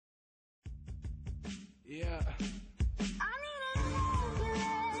Yeah.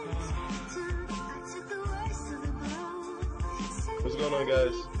 What's going on,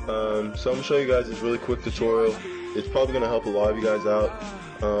 guys? So I'm gonna show you guys this really quick tutorial. It's probably gonna help a lot of you guys out.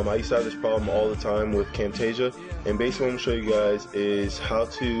 I used to have this problem all the time with Camtasia, and basically what I'm gonna show you guys is how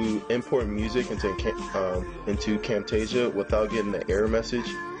to import music into Camtasia without getting the error message.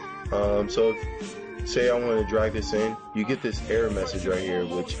 So say I want to drag this in, you get this error message right here,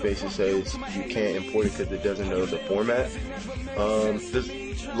 which basically says you can't import it because it doesn't know the format. There's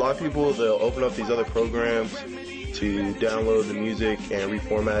a lot of people, they'll open up these other programs to download the music and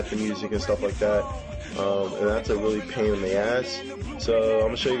reformat the music and stuff like that, and that's a really pain in the ass. So I'm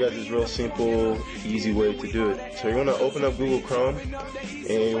gonna show you guys this real simple, easy way to do it. So you're gonna open up Google Chrome,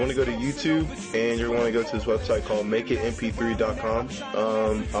 and you want to go to YouTube, and you're going to go to this website called makeitmp3.com.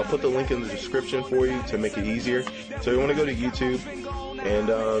 I'll put the link in the description for you to make it easier. So you want to go to YouTube, and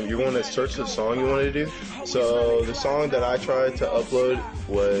you're going to search the song you want to do. So the song that I tried to upload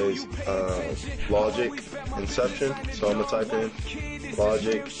was Logic Inception. So I'm going to type in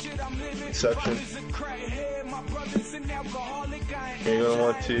Logic Inception. And you're going to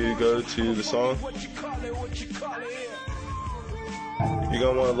want to go to the song. You're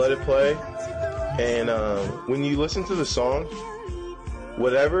going to want to let it play. And when you listen to the song,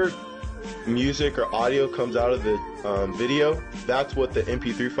 whatever music or audio comes out of the video, that's what the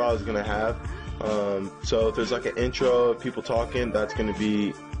MP3 file is going to have. So if there's like an intro of people talking, that's going to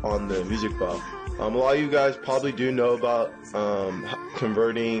be on the music file. A lot of you guys probably do know about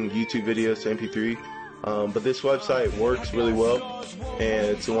converting YouTube videos to MP3, but this website works really well, and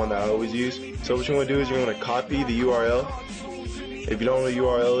it's the one that I always use. So what you want to do is you're going to copy the URL. If you don't know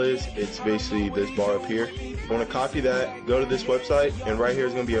what URL is, it's basically this bar up here. You want to copy that, go to this website, and right here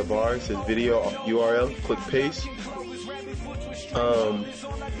is going to be a bar. It says video URL. Click paste.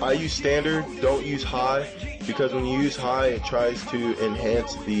 I use standard, don't use high, because when you use high, it tries to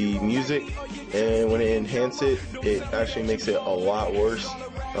enhance the music, and when it enhances it, it actually makes it a lot worse.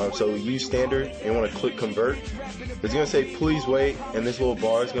 So use standard, and you want to click convert. It's going to say please wait, and this little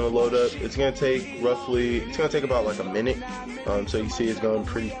bar is going to load up. It's going to take about like a minute. So you see it's going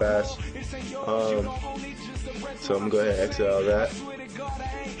pretty fast. So I'm going to go ahead and exit out of that.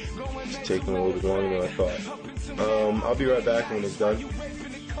 It's taking a little bit longer than I thought. I'll be right back when it's done.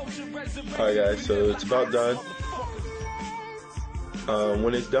 Alright guys, so it's about done.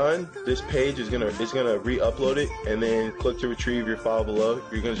 When it's done, this page is gonna re-upload it, and then click to retrieve your file below.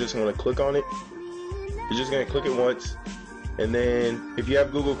 You're just gonna click on it. You're just gonna click it once, and then if you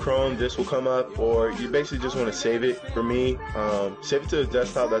have Google Chrome, this will come up, or you basically just want to save it. For me, save it to the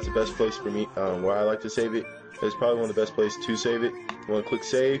desktop. That's the best place for me, where I like to save it. It's probably one of the best places to save it. You want to click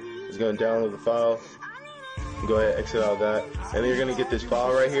save. It's gonna download the file. Go ahead, exit out of that, and then you're gonna get this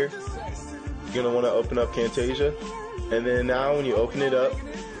file right here. You're gonna want to open up Camtasia, and then now when you open it up,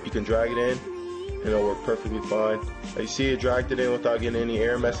 you can drag it in, and it'll work perfectly fine. You see it dragged it in without getting any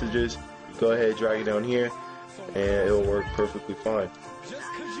error messages. Go ahead, drag it down here, and it'll work perfectly fine.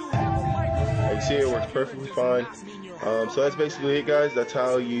 You see it works perfectly fine. So that's basically it, guys. That's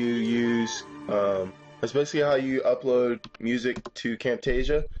how you use. That's basically how you upload music to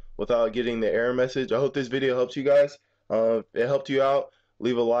Camtasia without getting the error message. I hope this video helps you guys. If it helped you out,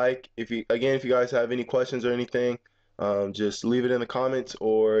 leave a like. If you guys have any questions or anything, just leave it in the comments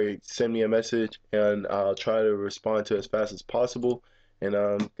or send me a message, and I'll try to respond to it as fast as possible. And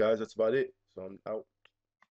guys, that's about it. So I'm out.